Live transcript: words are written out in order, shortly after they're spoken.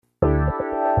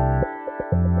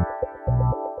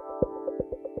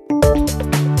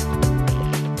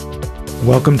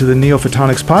Welcome to the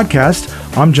Neophotonics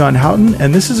Podcast. I'm John Houghton,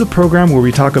 and this is a program where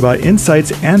we talk about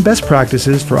insights and best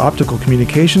practices for optical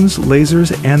communications,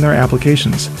 lasers, and their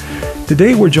applications.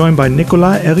 Today, we're joined by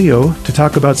Nicolas Herriot to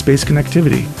talk about space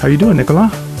connectivity. How are you doing,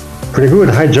 Nicolas? Pretty good.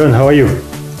 Hi, John. How are you?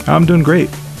 I'm doing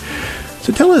great.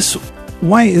 So tell us,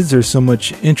 why is there so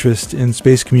much interest in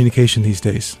space communication these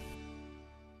days?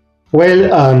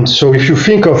 Well, so if you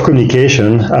think of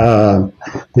communication,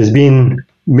 there's been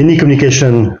many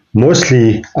communication,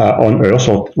 mostly on Earth,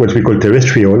 or what we call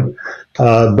terrestrial.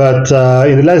 But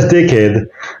in the last decade,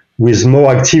 with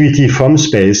more activity from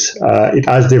space, it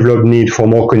has developed need for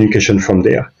more communication from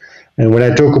there. And when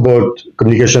I talk about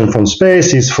communication from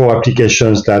space, it's for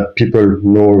applications that people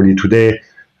know already today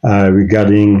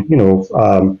regarding,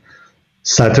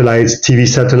 satellites, TV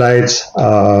satellites,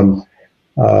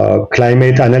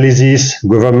 climate analysis,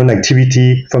 government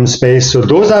activity from space. So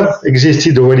those have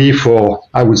existed already for,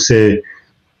 I would say,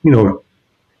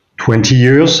 20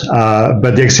 years,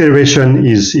 but the acceleration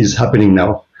is happening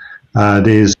now.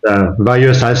 There's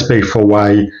various aspects for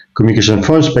why communication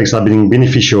from space are being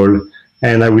beneficial,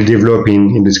 and I will develop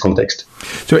in this context.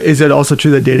 So is it also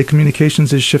true that data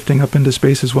communications is shifting up into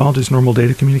space as well, just normal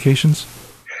data communications?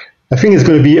 I think it's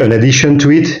going to be an addition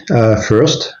to it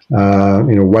first.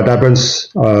 What happens,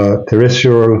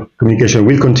 terrestrial communication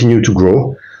will continue to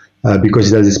grow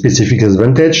because it has a specific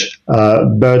advantage.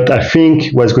 But I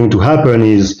think what's going to happen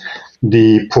is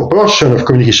the proportion of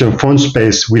communication from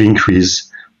space will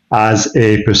increase as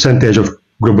a percentage of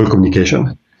global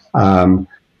communication.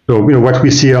 What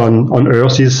we see on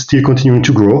Earth is still continuing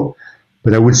to grow.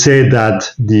 But I would say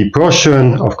that the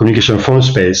portion of communication from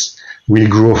space will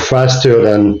grow faster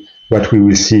than what we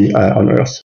will see on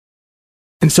Earth.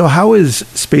 And so how is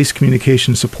space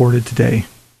communication supported today?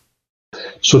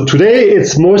 So today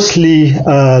it's mostly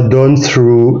done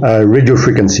through radio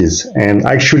frequencies. And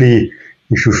actually,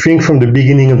 if you think from the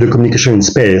beginning of the communication in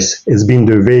space, it's been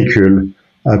the vehicle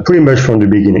pretty much from the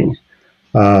beginning.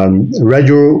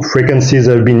 Radio frequencies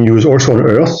have been used also on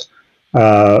Earth,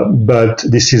 but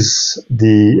this is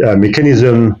the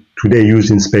mechanism today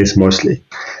used in space mostly.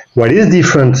 What is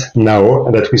different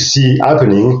now that we see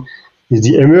happening is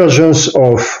the emergence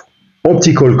of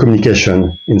optical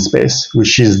communication in space,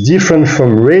 which is different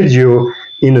from radio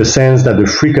in the sense that the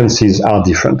frequencies are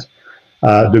different.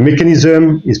 The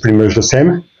mechanism is pretty much the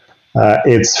same.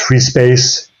 It's free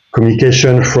space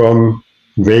communication from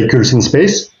vehicles in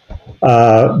space,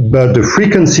 but the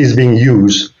frequencies being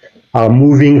used are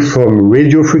moving from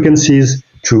radio frequencies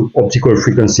to optical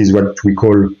frequencies, what we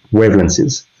call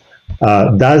wavelengths.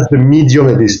 That's the medium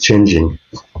that is changing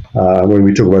when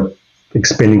we talk about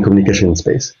expanding communication in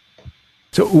space.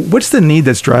 So what's the need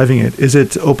that's driving it? Is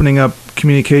it opening up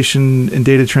communication and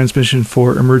data transmission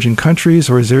for emerging countries,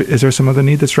 or is there some other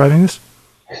need that's driving this?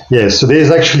 Yes, so there's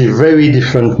actually very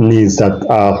different needs that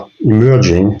are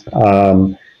emerging.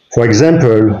 For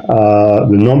example,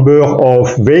 the number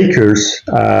of vehicles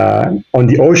on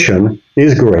the ocean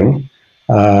is growing.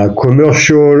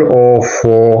 Commercial or,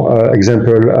 for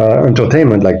example,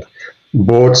 entertainment, like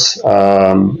boats,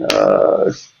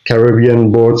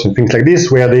 Caribbean boats and things like this,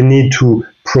 where they need to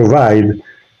provide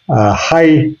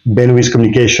high bandwidth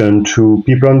communication to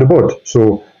people on the boat.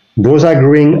 So those are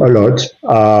growing a lot.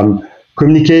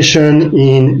 Communication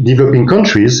in developing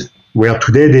countries, where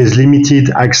today there's limited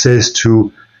access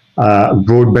to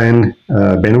broadband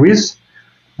bandwidth,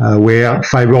 where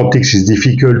fiber optics is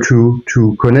difficult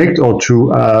to connect or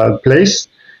to place,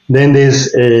 then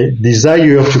there's a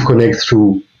desire to connect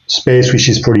through space, which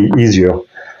is probably easier.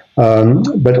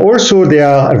 But also there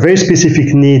are a very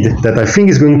specific need that I think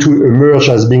is going to emerge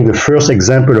as being the first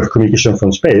example of communication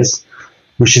from space,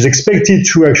 which is expected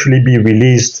to actually be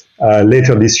released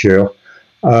later this year.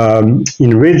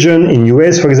 In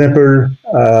US, for example,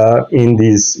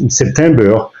 in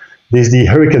September, there's the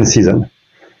hurricane season.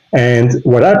 And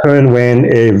what happened when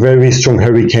a very strong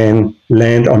hurricane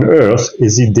lands on Earth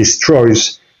is it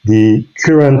destroys the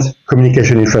current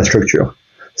communication infrastructure.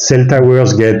 Cell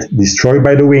towers get destroyed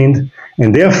by the wind,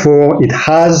 and therefore it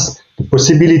has the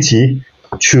possibility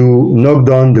to knock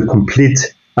down the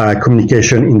complete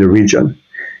communication in the region.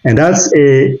 And that's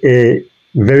a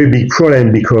very big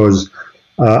problem because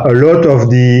a lot of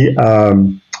the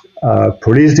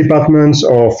police departments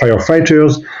or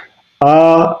firefighters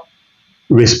are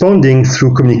responding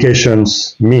through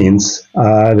communications means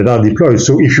that are deployed.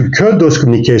 So if you cut those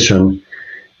communication,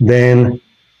 then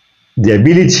the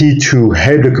ability to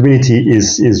help the community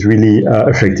is really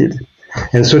affected.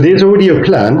 And so there's already a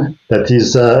plan that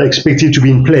is expected to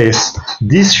be in place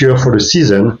this year for the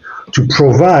season to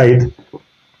provide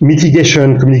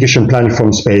mitigation communication plan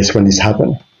from space when this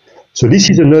happens. So this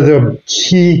is another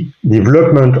key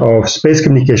development of space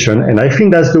communication, and I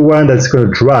think that's the one that's going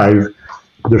to drive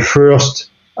the first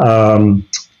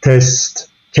test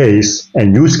case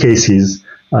and use cases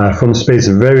from space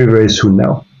very, very soon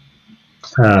now.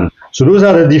 So those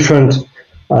are the different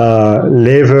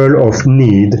level of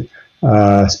need,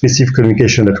 specific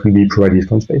communication that will be provided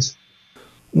from space.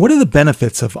 What are the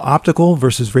benefits of optical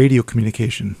versus radio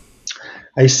communication?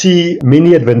 I see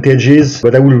many advantages,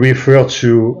 but I will refer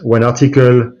to one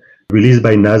article released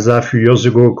by NASA a few years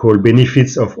ago called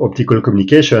Benefits of Optical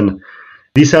Communication.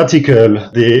 This article,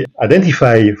 they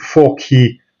identify 4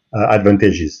 key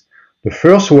advantages. The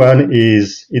first one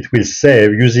is it will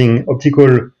save, using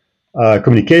optical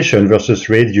communication versus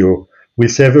radio, will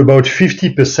save about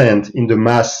 50% in the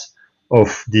mass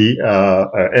of the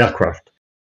aircraft.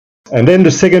 And then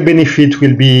the second benefit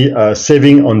will be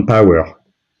saving on power.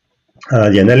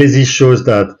 The analysis shows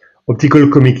that optical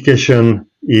communication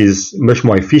is much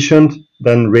more efficient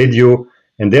than radio,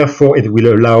 and therefore it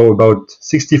will allow about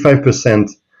 65%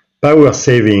 power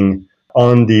saving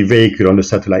on the vehicle, on the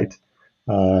satellite,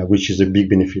 which is a big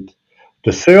benefit.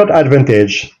 The third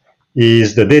advantage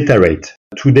is the data rate.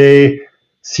 Today,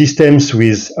 systems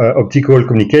with optical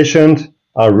communication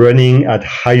are running at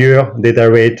higher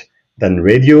data rate than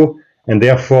radio, and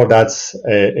therefore that's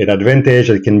an advantage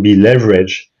that can be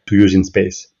leveraged to use in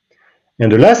space.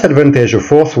 And the last advantage, the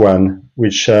fourth one,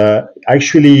 which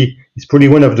actually is probably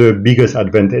one of the biggest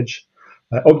advantage,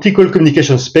 optical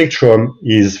communication spectrum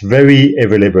is very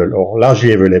available or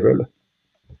largely available.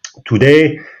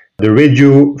 Today, the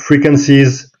radio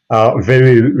frequencies are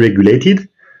very regulated,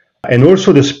 and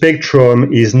also the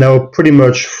spectrum is now pretty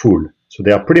much full. So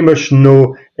there are pretty much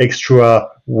no extra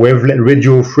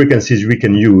radio frequencies we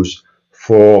can use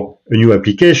for a new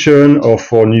application or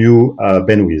for new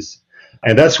bandwidth.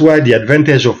 And that's why the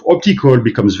advantage of optical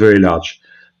becomes very large.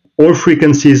 All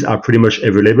frequencies are pretty much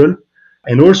available.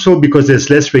 And also because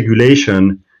there's less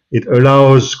regulation, it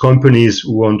allows companies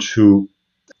who want to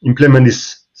implement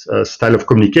this style of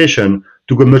communication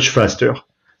to go much faster.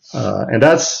 And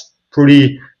that's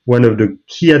probably one of the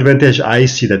key advantages I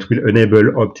see that will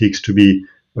enable optics to be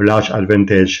a large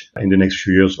advantage in the next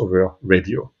few years over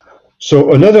radio.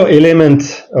 So another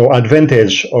element or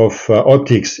advantage of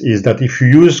optics is that if you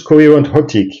use coherent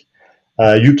optic,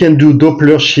 you can do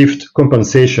Doppler shift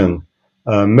compensation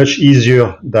much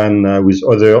easier than with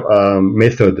other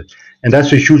method. And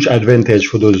that's a huge advantage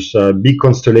for those big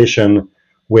constellations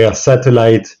where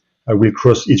satellites will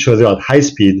cross each other at high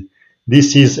speed.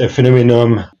 This is a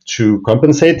phenomenon to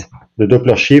compensate the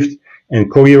Doppler shift,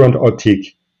 and coherent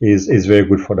optic is very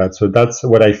good for that. So that's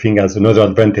what I think as another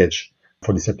advantage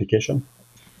for this application.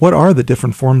 What are the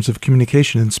different forms of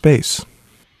communication in space?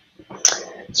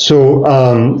 So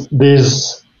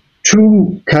there's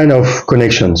 2 kind of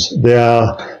connections. There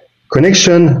are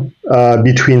connection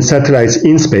between satellites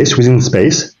in space, within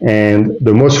space, and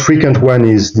the most frequent one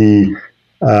is the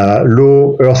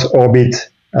low Earth orbit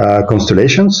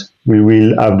constellations. We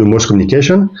will have the most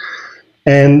communication.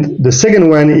 And the second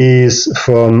one is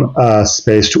from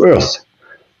space to Earth.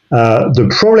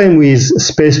 The problem with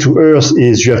space to Earth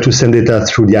is you have to send data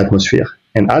through the atmosphere,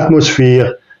 and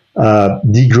atmosphere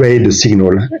degrade the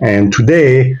signal. And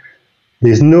today,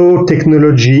 there's no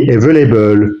technology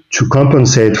available to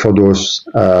compensate for those,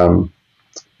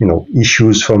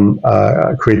 issues from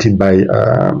created by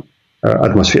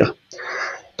atmosphere.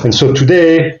 And so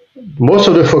today, most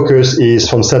of the focus is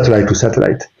from satellite to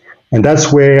satellite, and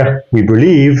that's where we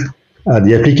believe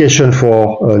the application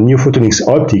for new photonics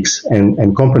optics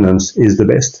and components is the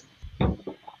best.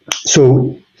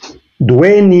 So the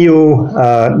way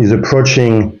NEO is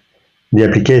approaching the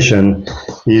application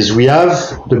is we have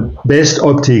the best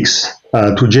optics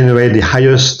to generate the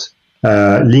highest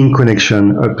link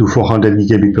connection up to 400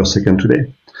 gigabit per second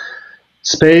today.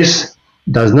 Space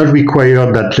does not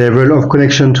require that level of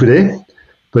connection today,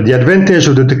 but the advantage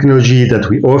of the technology that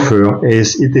we offer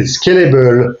is it is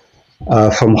scalable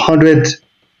from 100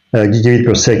 gigabit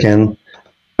per second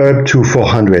up to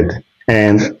 400.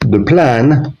 And the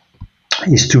plan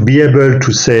is to be able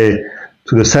to say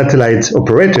to the satellite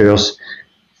operators,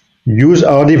 use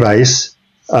our device,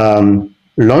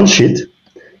 launch it,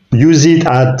 use it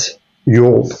at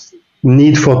your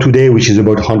need for today, which is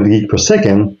about 100 gig per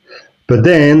second. But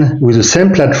then with the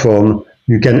same platform,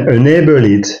 you can enable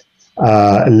it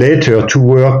later to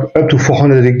work up to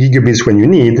 400 gigabits when you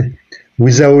need,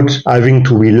 without having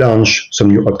to relaunch some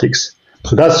new optics.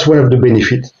 So that's one of the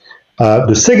benefits.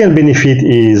 The second benefit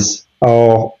is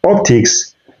our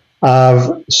optics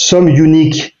have some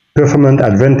unique performance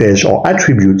advantage or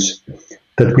attributes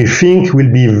that we think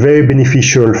will be very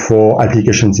beneficial for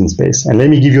applications in space. And let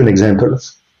me give you an example.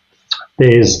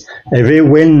 There's a very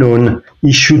well-known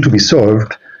issue to be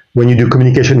solved when you do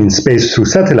communication in space through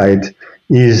satellite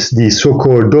is the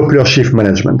so-called Doppler shift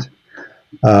management.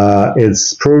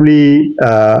 It's probably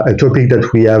a topic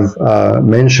that we have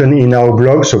mentioned in our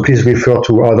blog, so please refer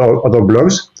to other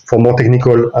blogs for more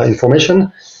technical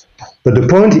information. But the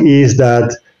point is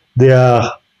that there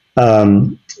are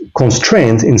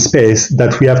constraints in space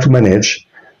that we have to manage.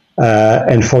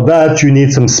 And for that, you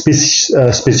need some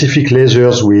specific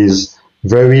lasers with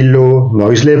very low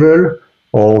noise level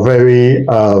or very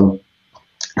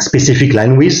specific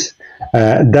line width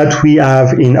that we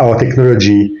have in our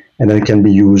technology, and that can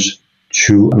be used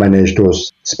to manage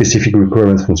those specific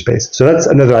requirements from space. So that's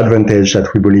another advantage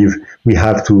that we believe we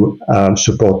have to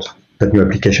support that new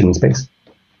application in space.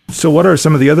 So what are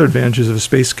some of the other advantages of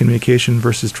space communication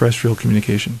versus terrestrial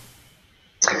communication?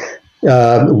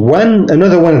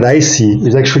 Another one that I see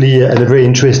is actually a very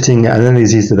interesting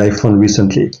analysis that I found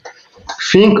recently.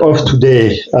 Think of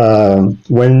today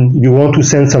when you want to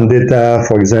send some data,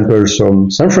 for example, from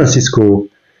San Francisco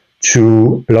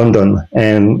to London.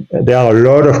 And there are a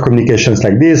lot of communications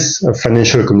like this,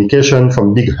 financial communication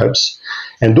from big hubs.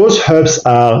 And those hubs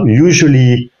are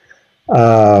usually,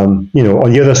 on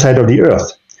the other side of the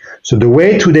earth. So the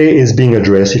way today is being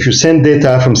addressed, if you send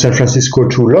data from San Francisco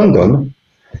to London,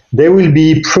 there will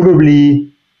be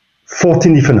probably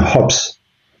 14 different hops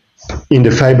in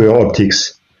the fiber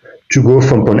optics to go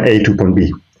from point A to point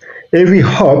B. Every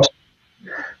hop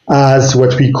has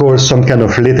what we call some kind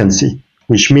of latency,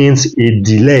 which means it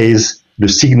delays the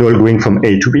signal going from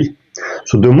A to B.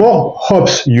 So the more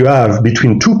hops you have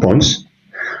between 2 points,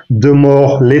 the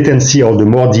more latency or the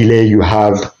more delay you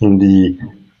have in the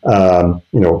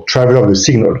travel of the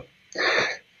signal.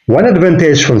 One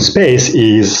advantage from space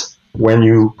is when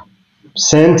you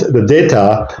send the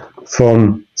data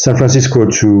from San Francisco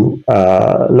to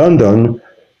London,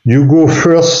 you go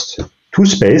first to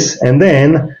space, and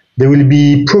then there will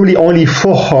be probably only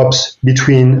 4 hops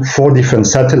between 4 different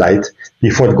satellites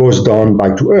before it goes down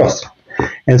back to Earth.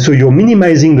 And so you're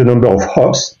minimizing the number of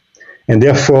hops, and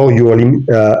therefore you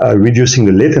are reducing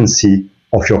the latency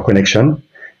of your connection.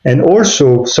 And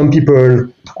also, some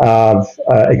people have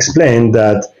explained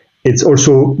that it's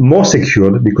also more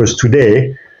secured because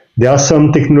today there are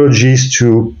some technologies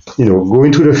to go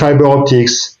into the fiber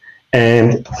optics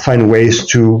and find ways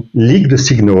to leak the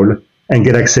signal and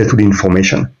get access to the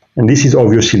information. And this is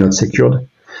obviously not secured.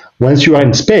 Once you are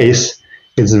in space,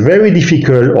 it's very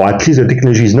difficult, or at least the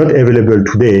technology is not available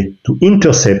today, to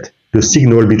intercept the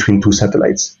signal between 2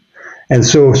 satellites. And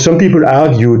so some people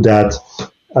argue that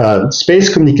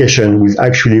space communication will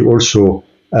actually also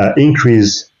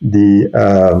increase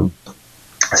the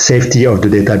safety of the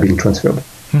data being transferred.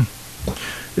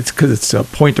 It's because it's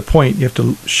point to point. You have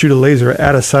to shoot a laser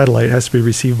at a satellite. It has to be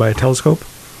received by a telescope?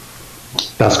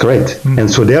 That's correct.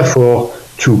 And so therefore,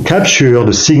 to capture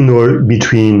the signal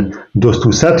between those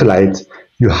 2 satellites,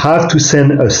 you have to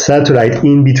send a satellite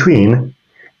in between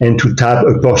and to tap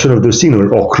a portion of the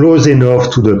signal or close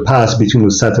enough to the path between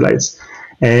those satellites.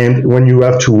 And when you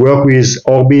have to work with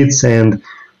orbits, and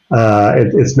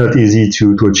it's not easy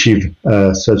to achieve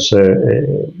such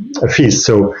a feat.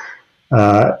 So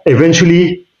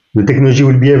eventually the technology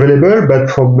will be available,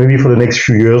 but maybe for the next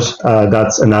few years,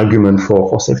 that's an argument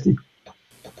for safety.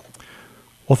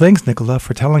 Well, thanks, Nicolas,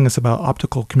 for telling us about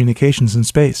optical communications in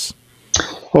space.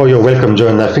 Oh, you're welcome,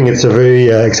 John. I think it's a very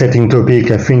exciting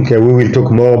topic. I think we will talk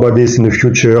more about this in the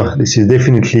future. This is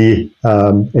definitely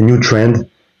a new trend,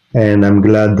 and I'm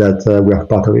glad that we are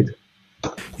part of it.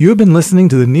 You have been listening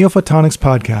to the NeoPhotonics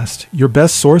Podcast, your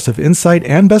best source of insight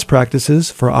and best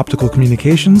practices for optical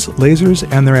communications, lasers,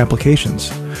 and their applications.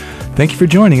 Thank you for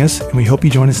joining us, and we hope you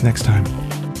join us next time.